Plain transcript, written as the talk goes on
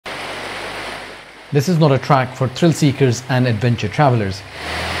This is not a track for thrill seekers and adventure travelers.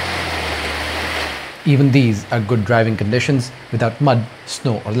 Even these are good driving conditions without mud,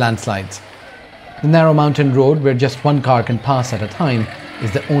 snow or landslides. The narrow mountain road where just one car can pass at a time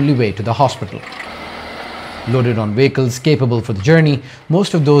is the only way to the hospital. Loaded on vehicles capable for the journey,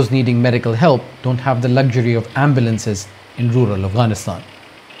 most of those needing medical help don't have the luxury of ambulances in rural Afghanistan.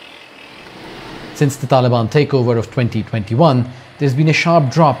 Since the Taliban takeover of 2021, there's been a sharp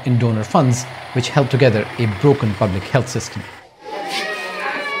drop in donor funds which held together a broken public health system.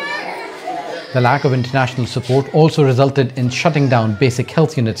 The lack of international support also resulted in shutting down basic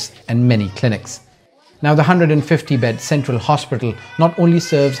health units and many clinics. Now the 150-bed central hospital not only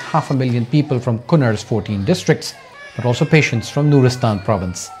serves 500,000 people from Kunar's 14 districts, but also patients from Nuristan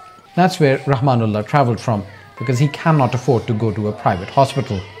province. That's where Rahmanullah travelled from because he cannot afford to go to a private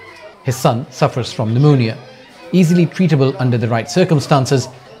hospital. His son suffers from pneumonia, easily treatable under the right circumstances,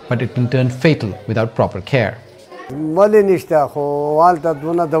 but it can turn fatal without proper care. We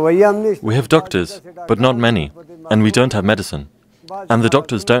have doctors, but not many, and we don't have medicine. And the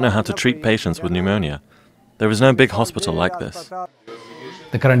doctors don't know how to treat patients with pneumonia. There is no big hospital like this.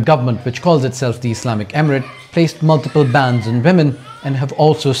 The current government, which calls itself the Islamic Emirate, placed multiple bans on women and have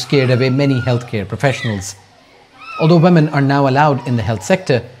also scared away many healthcare professionals. Although women are now allowed in the health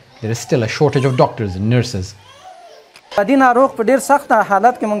sector, there is still a shortage of doctors and nurses.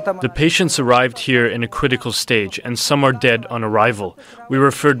 The patients arrived here in a critical stage and some are dead on arrival. We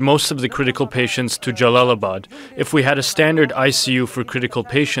referred most of the critical patients to Jalalabad. If we had a standard ICU for critical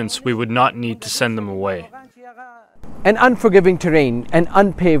patients, we would not need to send them away. An unforgiving terrain and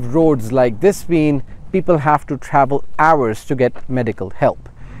unpaved roads like this mean people have to travel hours to get medical help.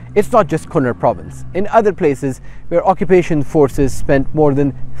 It's not just Kunar province. In other places where occupation forces spent more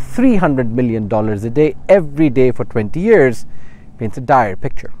than $300 million a day every day for 20 years, paints a dire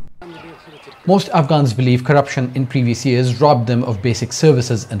picture. Most Afghans believe corruption in previous years robbed them of basic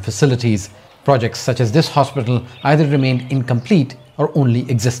services and facilities. Projects such as this hospital either remained incomplete or only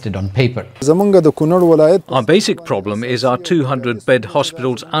existed on paper. Our basic problem is our 200-bed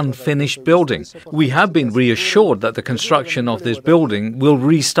hospital's unfinished building. We have been reassured that the construction of this building will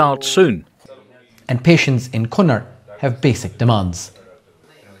restart soon. And patients in Kunar have basic demands.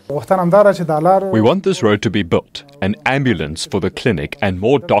 We want this road to be built, an ambulance for the clinic and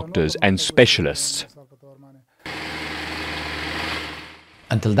more doctors and specialists.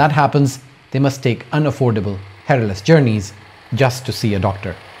 Until that happens, they must take unaffordable, perilous journeys just to see a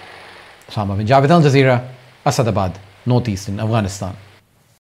doctor. Osama bin Javaid, Jazeera, Asadabad, northeastern Afghanistan.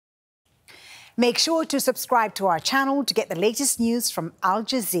 Make sure to subscribe to our channel to get the latest news from Al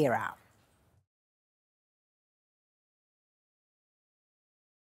Jazeera.